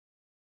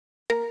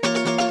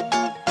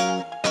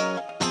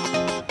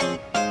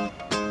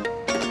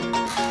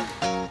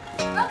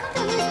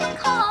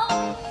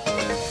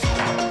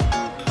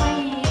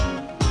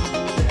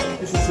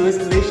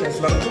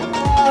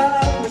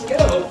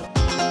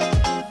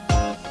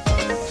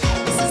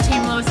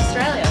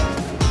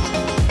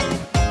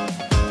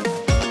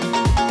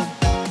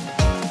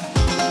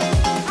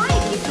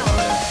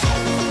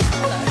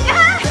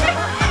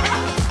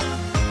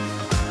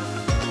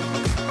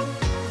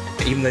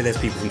although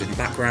there's people from different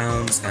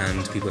backgrounds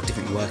and people have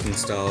different working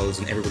styles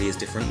and everybody is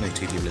different, no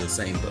two people are the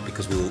same, but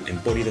because we all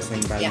embody the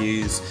same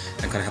values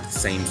and kind of have the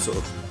same sort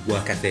of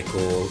work ethic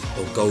or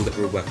goal that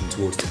we're working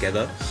towards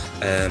together,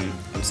 I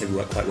would say we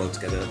work quite well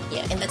together.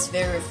 Yeah, and that's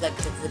very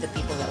reflective with the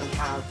people that we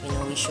have. You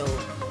know, we show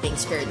being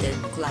spirited,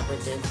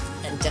 collaborative,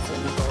 and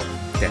definitely bold.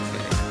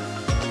 Definitely.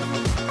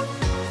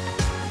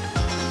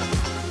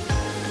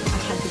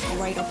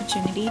 Great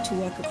opportunity to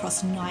work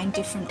across 9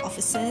 different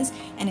offices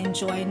and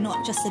enjoy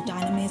not just the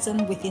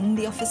dynamism within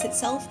the office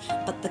itself,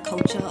 but the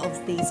culture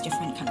of these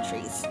different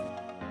countries.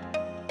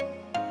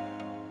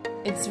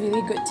 It's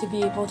really good to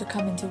be able to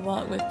come into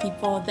work with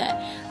people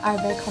that are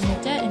very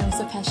committed and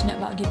also passionate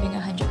about giving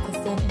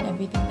 100% in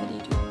everything that they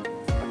do.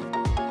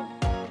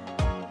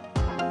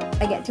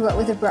 I get to work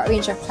with a broad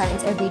range of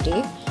clients every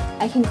day.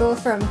 I can go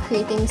from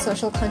creating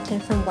social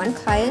content from one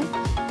client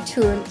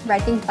to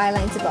writing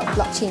bylines about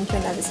blockchain to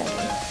another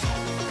setting.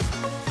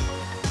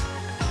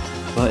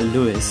 Well, at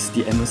Lewis,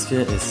 the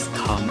atmosphere is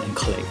calm and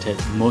collected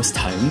most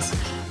times.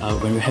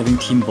 When we're having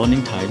team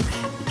bonding time,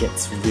 it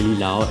gets really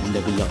loud and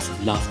there'll be lots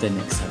of laughter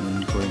and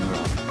excitement going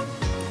around.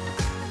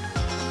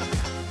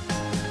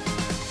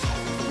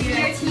 We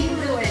are Team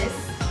Lewis.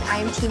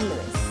 I'm Team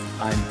Lewis.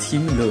 I'm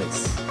Team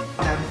Lewis.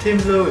 I'm Team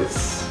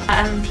Lewis.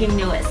 I'm Team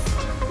Lewis.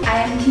 I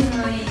am Team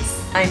Lewis.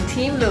 I'm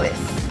Team Lewis.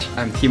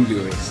 I'm Team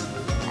Lewis.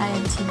 I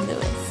am Team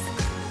Lewis.